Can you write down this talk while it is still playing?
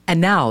And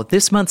now,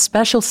 this month's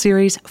special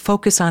series,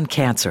 Focus on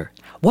Cancer.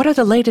 What are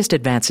the latest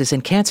advances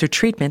in cancer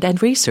treatment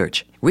and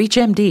research?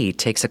 ReachMD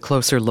takes a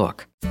closer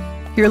look.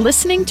 You're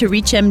listening to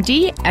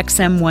ReachMD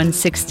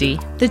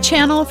XM160, the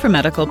channel for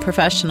medical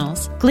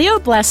professionals.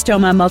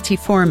 Glioblastoma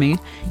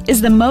multiforme is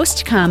the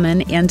most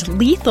common and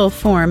lethal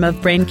form of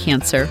brain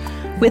cancer,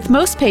 with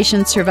most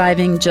patients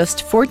surviving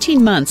just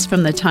 14 months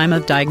from the time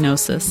of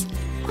diagnosis.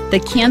 The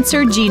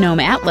Cancer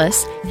Genome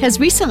Atlas has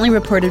recently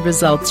reported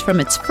results from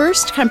its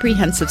first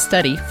comprehensive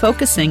study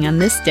focusing on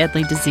this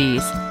deadly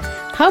disease.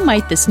 How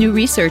might this new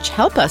research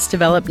help us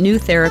develop new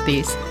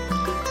therapies?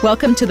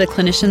 Welcome to the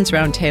Clinicians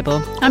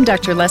Roundtable. I'm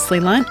Dr. Leslie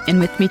Lundt, and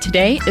with me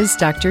today is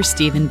Dr.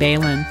 Stephen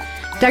Baylin.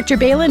 Dr.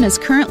 Baylin is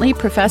currently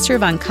Professor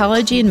of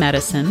Oncology and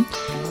Medicine,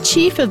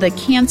 Chief of the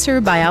Cancer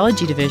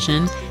Biology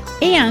Division,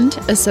 and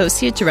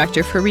Associate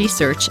Director for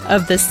Research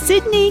of the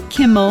Sidney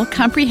Kimmel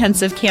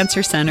Comprehensive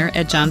Cancer Center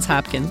at Johns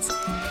Hopkins.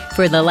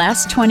 For the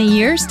last 20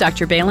 years,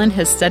 Dr. Baylin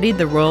has studied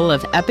the role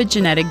of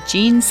epigenetic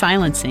gene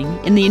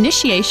silencing in the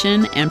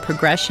initiation and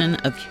progression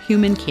of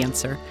human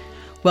cancer.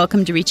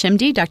 Welcome to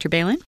ReachMD, Dr.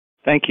 Baylin.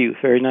 Thank you.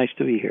 Very nice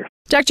to be here.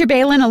 Dr.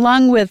 Baylin,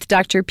 along with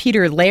Dr.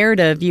 Peter Laird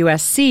of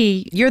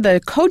USC, you're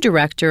the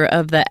co-director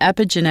of the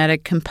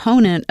epigenetic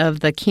component of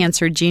the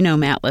Cancer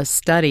Genome Atlas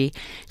study.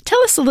 Tell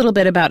us a little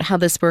bit about how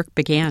this work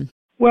began.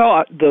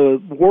 Well,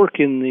 the work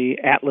in the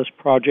Atlas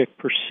project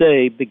per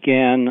se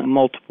began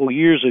multiple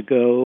years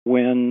ago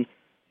when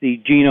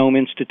the Genome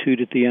Institute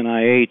at the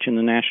NIH and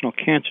the National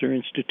Cancer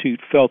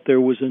Institute felt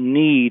there was a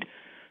need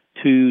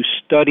to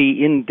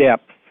study in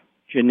depth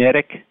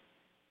genetic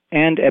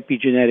and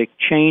epigenetic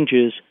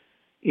changes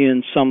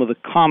in some of the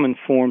common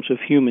forms of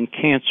human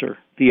cancer.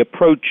 The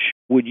approach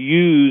would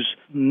use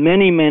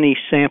many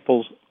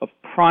samples of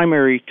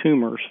primary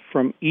tumors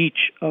from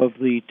each of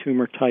the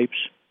tumor types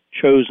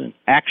chosen.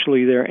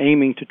 Actually, they're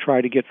aiming to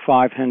try to get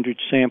 500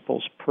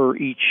 samples per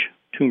each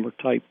tumor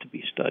type to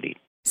be studied.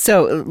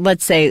 So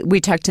let's say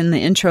we talked in the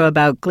intro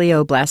about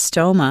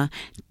glioblastoma.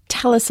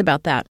 Tell us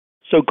about that.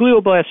 So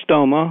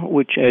glioblastoma,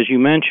 which, as you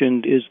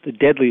mentioned, is the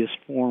deadliest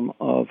form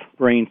of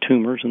brain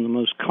tumors and the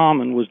most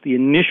common, was the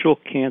initial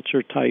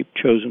cancer type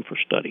chosen for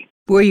study.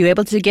 Were you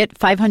able to get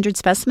 500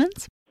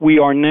 specimens? We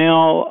are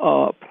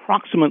now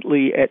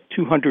approximately at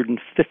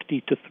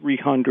 250 to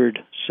 300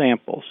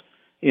 samples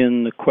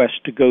in the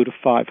quest to go to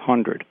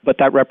 500. But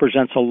that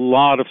represents a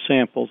lot of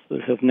samples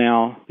that have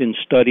now been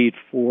studied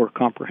for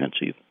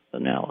comprehensive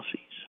analyses.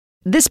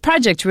 This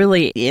project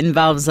really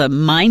involves a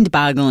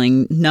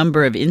mind-boggling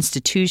number of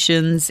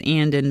institutions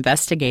and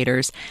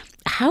investigators.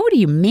 How do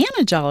you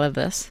manage all of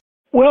this?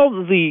 Well,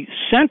 the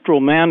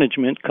central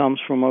management comes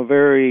from a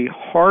very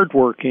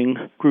hardworking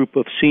group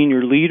of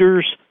senior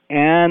leaders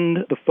and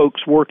the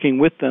folks working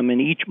with them in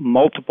each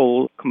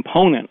multiple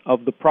component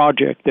of the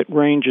project that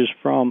ranges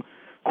from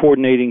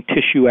coordinating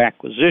tissue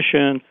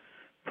acquisition,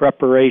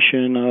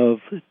 preparation of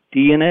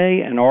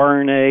DNA and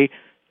RNA,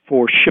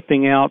 for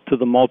shipping out to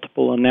the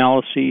multiple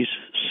analyses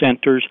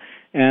centers,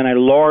 and a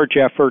large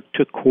effort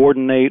to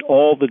coordinate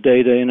all the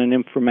data in an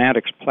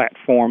informatics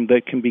platform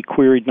that can be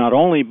queried not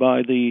only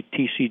by the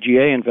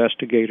TCGA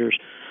investigators,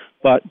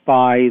 but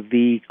by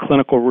the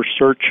clinical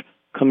research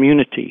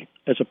community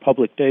as a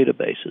public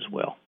database as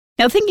well.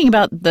 Now, thinking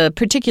about the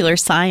particular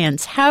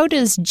science, how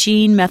does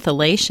gene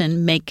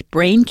methylation make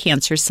brain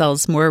cancer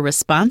cells more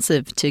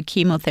responsive to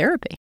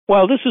chemotherapy?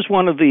 Well, this is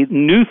one of the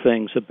new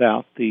things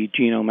about the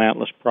Genome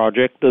Atlas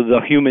project. The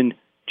human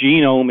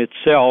genome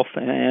itself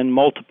and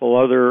multiple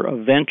other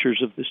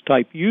ventures of this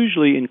type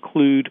usually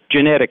include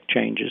genetic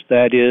changes,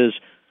 that is,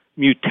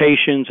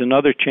 mutations and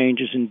other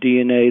changes in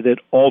DNA that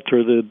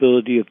alter the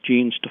ability of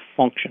genes to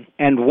function.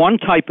 And one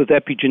type of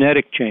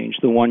epigenetic change,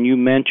 the one you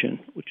mentioned,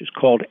 which is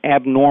called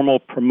abnormal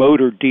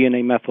promoter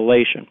DNA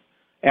methylation,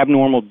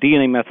 abnormal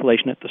DNA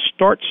methylation at the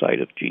start site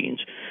of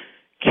genes,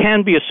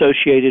 can be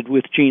associated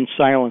with gene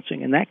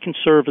silencing, and that can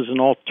serve as an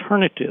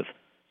alternative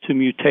to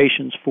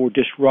mutations for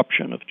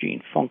disruption of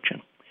gene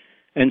function.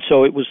 And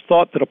so it was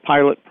thought that a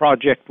pilot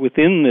project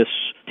within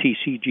this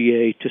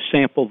TCGA to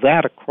sample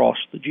that across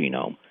the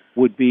genome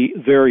would be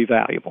very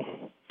valuable.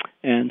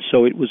 And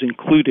so it was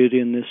included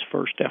in this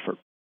first effort.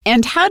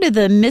 And how do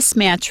the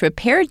mismatch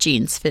repair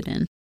genes fit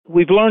in?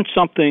 We've learned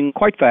something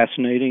quite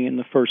fascinating in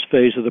the first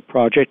phase of the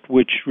project,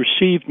 which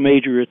received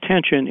major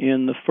attention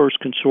in the first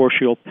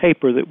consortial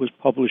paper that was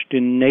published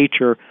in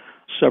Nature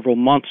several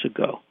months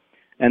ago.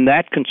 And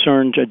that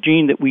concerns a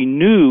gene that we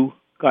knew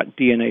got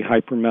DNA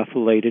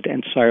hypermethylated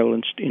and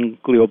silenced in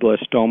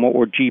glioblastoma,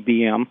 or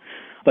GBM.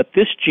 But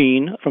this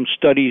gene, from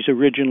studies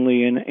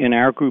originally in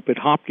our group at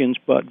Hopkins,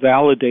 but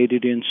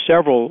validated in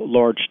several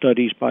large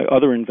studies by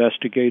other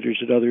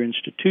investigators at other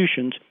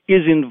institutions,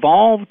 is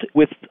involved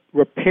with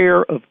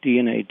repair of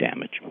DNA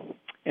damage.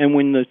 And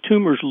when the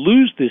tumors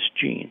lose this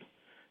gene,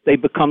 they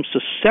become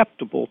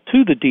susceptible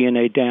to the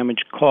DNA damage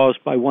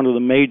caused by one of the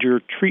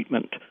major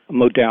treatment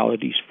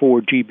modalities for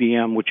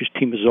GBM, which is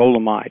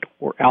temozolomide,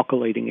 or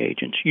alkylating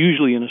agents,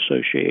 usually in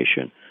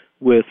association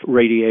with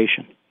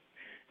radiation.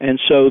 And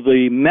so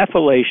the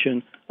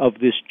methylation of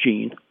this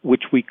gene,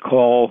 which we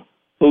call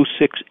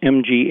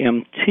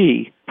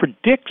O6-MGMT,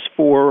 predicts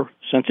for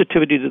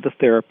sensitivity to the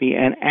therapy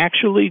and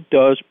actually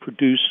does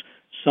produce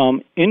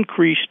some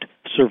increased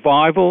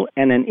survival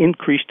and an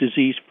increased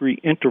disease-free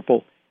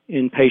interval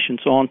in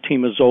patients on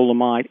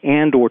temozolomide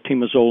and or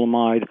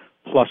temozolomide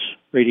plus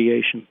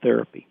radiation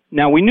therapy.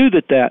 Now, we knew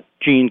that that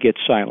gene gets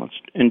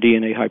silenced in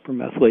DNA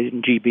hypermethylated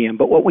in GBM,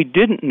 but what we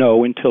didn't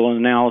know until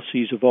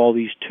analyses of all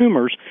these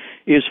tumors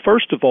is,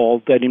 first of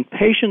all, that in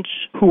patients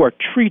who are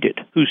treated,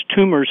 whose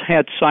tumors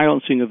had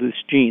silencing of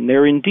this gene,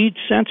 they're indeed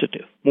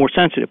sensitive, more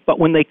sensitive, but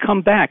when they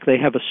come back, they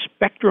have a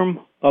spectrum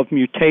of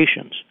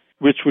mutations,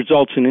 which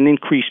results in an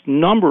increased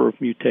number of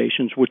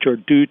mutations, which are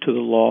due to the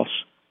loss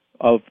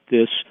of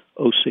this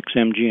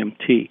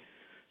O6-MGMT.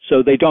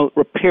 So they don't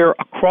repair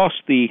across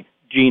the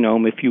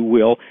genome, if you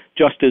will,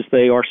 just as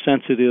they are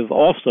sensitive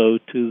also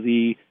to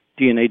the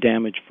DNA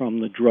damage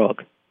from the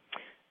drug.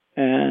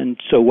 And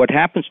so what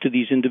happens to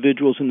these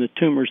individuals in the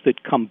tumors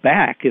that come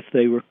back, if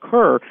they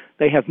recur,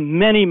 they have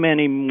many,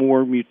 many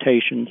more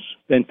mutations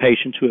than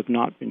patients who have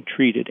not been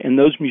treated. And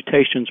those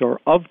mutations are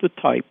of the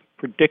type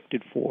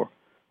predicted for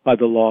by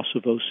the loss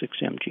of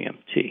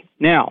O6-MGMT.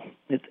 Now,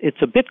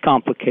 it's a bit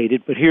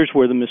complicated, but here's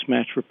where the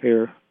mismatch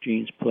repair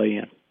genes play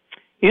in.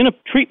 In a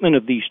treatment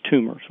of these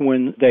tumors,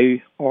 when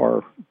they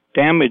are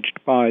damaged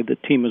by the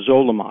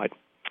temozolomide,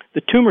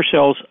 the tumor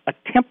cells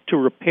attempt to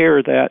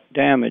repair that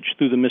damage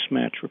through the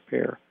mismatch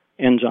repair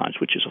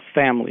enzymes, which is a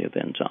family of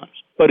enzymes.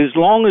 But as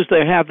long as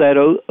they have that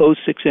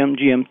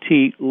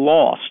O6-MGMT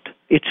lost,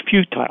 it's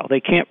futile. They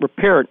can't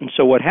repair it. And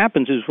so what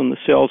happens is when the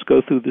cells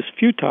go through this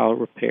futile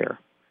repair,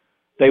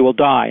 they will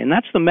die. And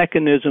that's the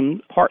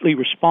mechanism partly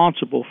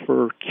responsible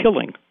for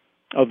killing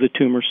of the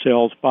tumor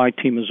cells by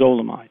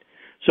temozolomide.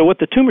 So what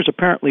the tumors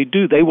apparently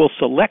do, they will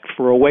select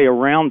for a way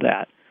around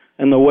that.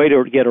 And the way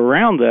to get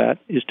around that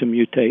is to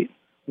mutate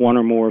one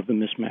or more of the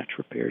mismatch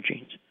repair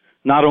genes.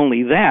 Not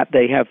only that,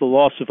 they have the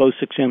loss of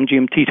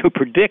O6-MGMT to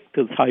predict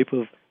the type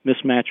of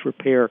mismatch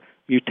repair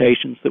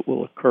mutations that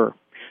will occur.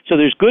 So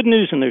there's good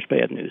news and there's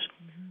bad news.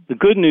 The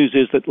good news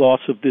is that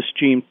loss of this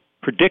gene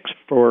predicts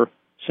for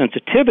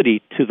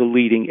sensitivity to the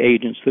leading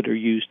agents that are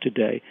used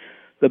today.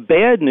 The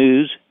bad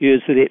news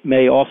is that it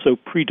may also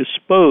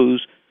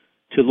predispose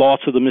to loss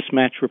of the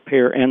mismatch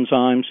repair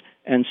enzymes,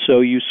 and so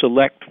you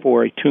select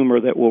for a tumor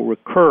that will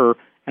recur,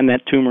 and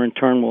that tumor in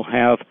turn will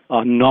have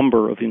a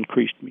number of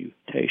increased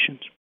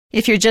mutations.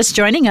 If you're just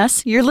joining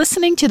us, you're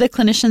listening to the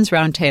Clinicians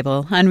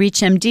Roundtable on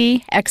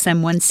ReachMD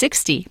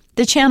XM160,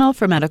 the channel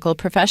for medical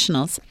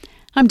professionals.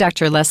 I'm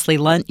Dr. Leslie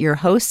Lundt, your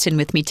host, and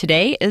with me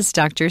today is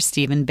Dr.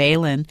 Stephen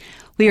Baylin.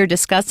 We are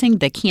discussing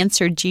the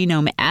Cancer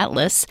Genome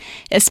Atlas,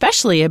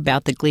 especially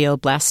about the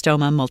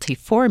glioblastoma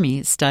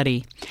multiforme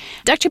study.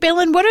 Dr.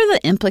 Baylin, what are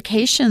the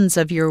implications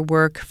of your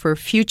work for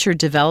future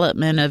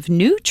development of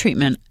new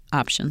treatment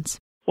options?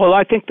 Well,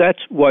 I think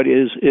that's what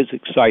is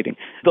exciting.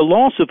 The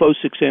loss of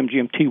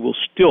O6-MGMT will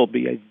still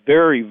be a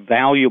very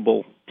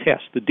valuable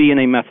test, the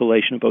DNA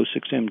methylation of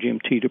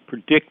O6-MGMT, to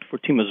predict for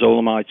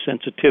temozolomide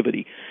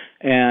sensitivity,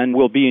 and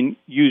will be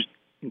used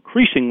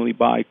increasingly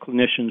by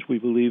clinicians, we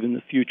believe, in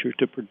the future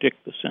to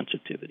predict the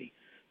sensitivity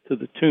to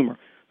the tumor.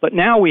 But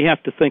now we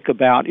have to think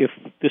about, if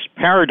this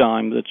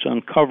paradigm that's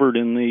uncovered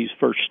in these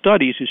first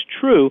studies is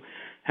true,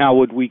 how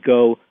would we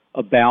go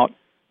about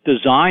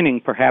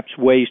designing perhaps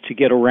ways to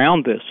get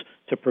around this,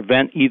 to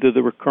prevent either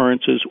the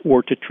recurrences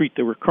or to treat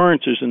the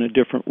recurrences in a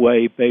different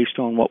way based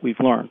on what we've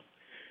learned.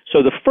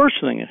 So the first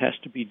thing that has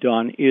to be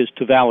done is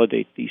to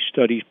validate these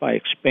studies by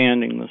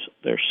expanding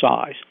their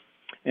size.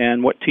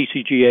 And what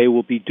TCGA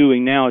will be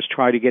doing now is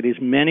try to get as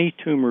many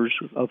tumors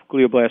of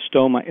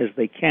glioblastoma as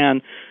they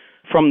can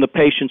from the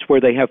patients where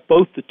they have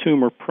both the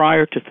tumor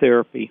prior to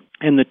therapy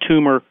and the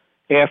tumor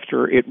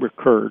after it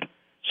recurred,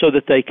 so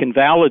that they can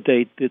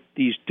validate that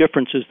these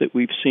differences that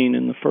we've seen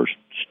in the first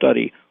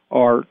study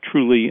are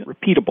truly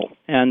repeatable.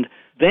 And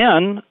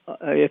then,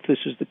 if this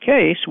is the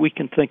case, we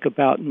can think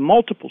about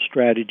multiple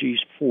strategies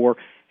for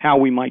how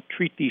we might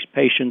treat these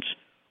patients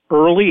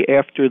early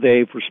after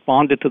they've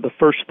responded to the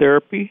first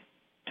therapy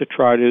to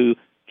try to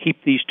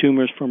keep these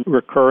tumors from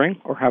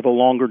recurring or have a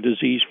longer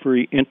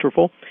disease-free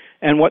interval,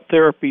 and what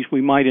therapies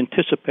we might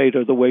anticipate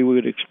are the way we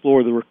would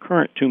explore the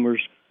recurrent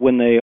tumors when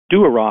they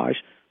do arise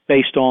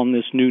based on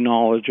this new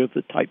knowledge of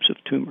the types of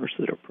tumors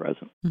that are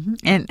present. Mm-hmm.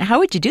 And how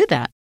would you do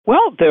that?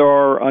 Well, there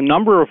are a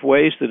number of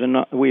ways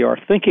that we are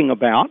thinking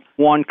about.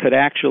 One could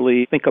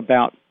actually think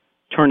about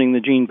turning the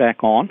gene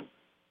back on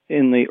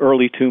in the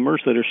early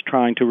tumors that are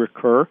trying to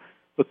recur,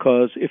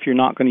 because if you're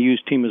not going to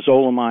use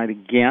temozolomide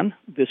again,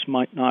 this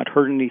might not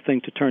hurt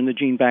anything to turn the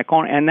gene back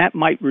on, and that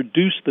might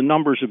reduce the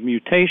numbers of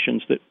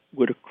mutations that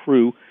would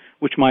accrue,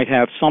 which might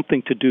have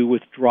something to do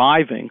with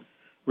driving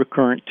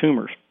recurrent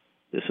tumors.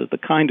 This is the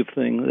kind of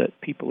thing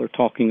that people are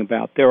talking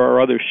about. There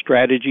are other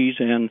strategies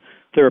and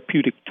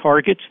therapeutic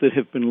targets that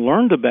have been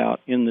learned about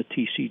in the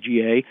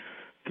TCGA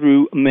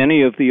through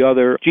many of the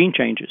other gene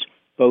changes,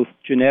 both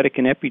genetic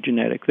and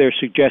epigenetic. They're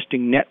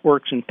suggesting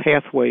networks and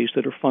pathways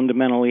that are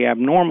fundamentally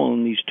abnormal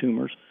in these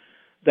tumors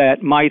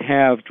that might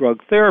have drug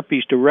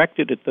therapies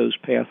directed at those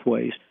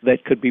pathways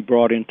that could be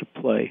brought into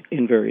play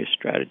in various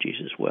strategies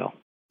as well.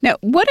 Now,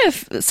 what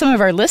if some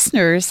of our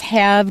listeners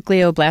have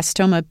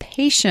glioblastoma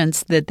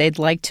patients that they'd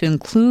like to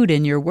include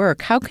in your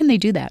work? How can they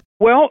do that?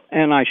 Well,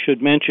 and I should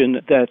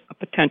mention that a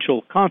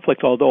potential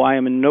conflict, although I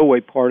am in no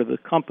way part of the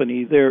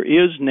company, there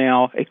is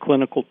now a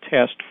clinical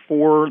test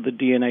for the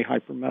DNA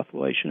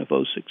hypermethylation of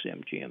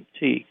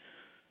O6-MGMT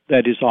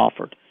that is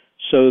offered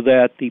so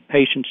that the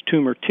patient's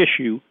tumor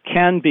tissue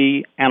can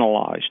be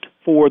analyzed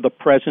for the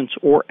presence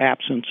or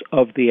absence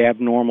of the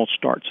abnormal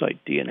start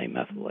site DNA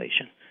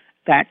methylation.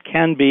 That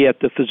can be at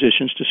the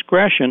physician's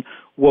discretion,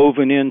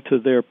 woven into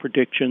their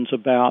predictions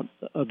about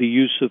the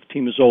use of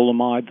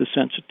temozolomide, the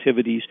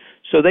sensitivities,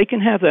 so they can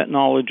have that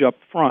knowledge up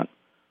front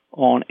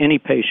on any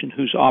patient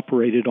who's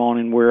operated on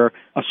and where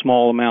a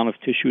small amount of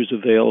tissue is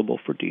available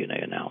for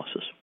DNA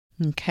analysis.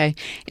 Okay.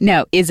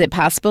 Now, is it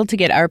possible to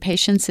get our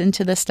patients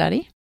into the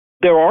study?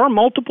 There are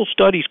multiple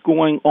studies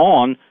going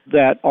on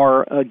that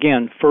are,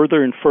 again,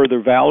 further and further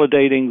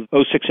validating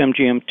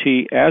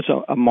O6-MGMT as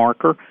a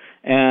marker.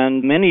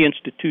 And many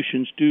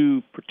institutions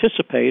do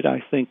participate.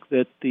 I think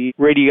that the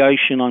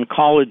radiation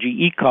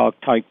oncology ECOG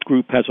type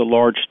group has a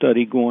large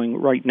study going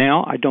right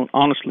now. I don't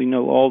honestly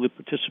know all the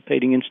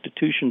participating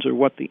institutions or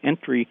what the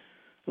entry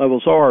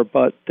levels are,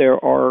 but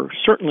there are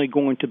certainly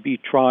going to be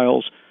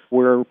trials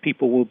where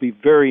people will be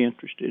very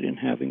interested in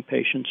having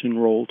patients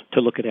enrolled to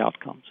look at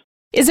outcomes.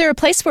 Is there a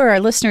place where our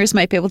listeners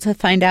might be able to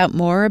find out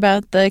more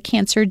about the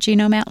Cancer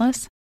Genome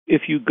Atlas?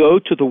 If you go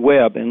to the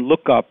web and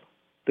look up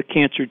the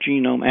Cancer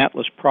Genome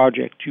Atlas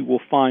project, you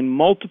will find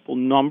multiple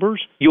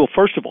numbers. You'll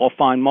first of all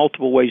find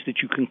multiple ways that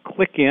you can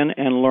click in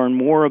and learn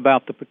more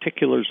about the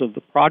particulars of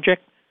the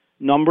project,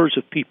 numbers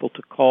of people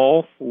to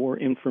call for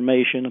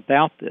information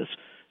about this.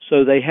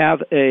 So they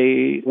have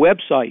a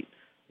website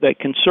that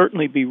can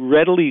certainly be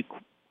readily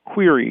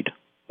queried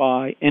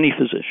by any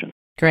physician.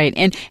 Great.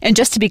 And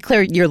just to be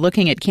clear, you're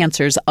looking at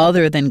cancers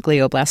other than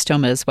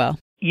glioblastoma as well?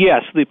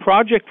 Yes, the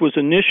project was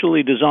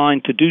initially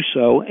designed to do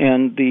so,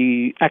 and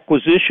the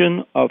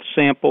acquisition of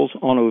samples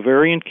on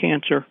ovarian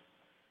cancer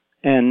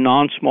and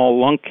non-small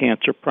lung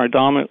cancer,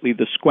 predominantly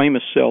the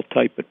squamous cell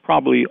type, but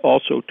probably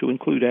also to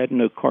include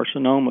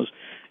adenocarcinomas,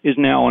 is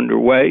now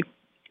underway.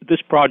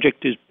 This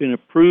project has been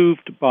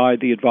approved by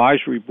the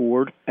advisory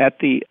board at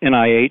the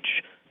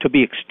NIH to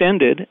be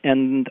extended,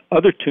 and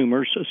other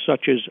tumors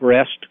such as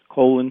breast,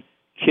 colon,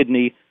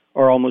 kidney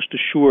are almost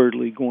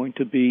assuredly going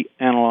to be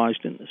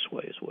analyzed in this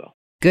way as well.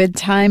 Good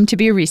time to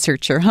be a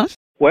researcher, huh?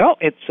 Well,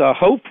 it's a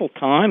hopeful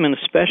time, and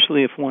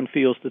especially if one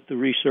feels that the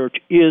research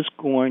is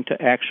going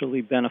to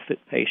actually benefit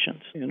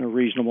patients in a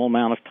reasonable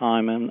amount of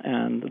time,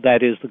 and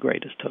that is the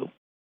greatest hope.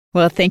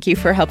 Well, thank you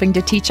for helping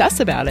to teach us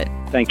about it.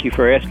 Thank you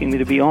for asking me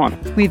to be on.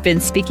 We've been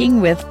speaking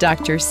with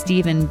Dr.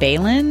 Stephen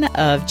Baylin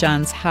of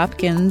Johns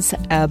Hopkins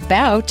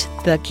about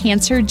the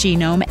Cancer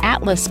Genome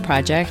Atlas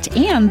project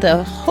and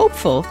the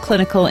hopeful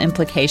clinical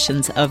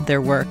implications of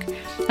their work.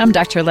 I'm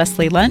Dr.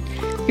 Leslie Lundt.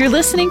 You're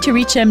listening to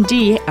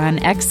ReachMD on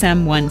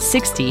XM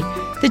 160,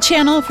 the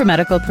channel for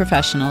medical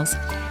professionals.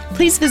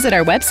 Please visit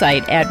our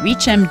website at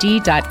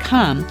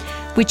reachmd.com,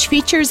 which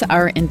features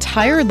our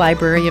entire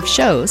library of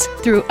shows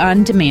through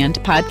on-demand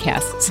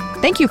podcasts.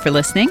 Thank you for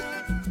listening.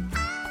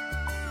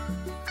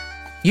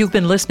 You've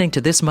been listening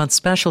to this month's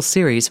special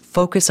series,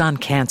 Focus on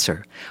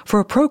Cancer.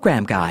 For a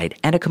program guide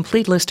and a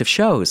complete list of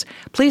shows,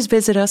 please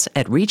visit us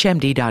at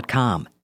reachmd.com.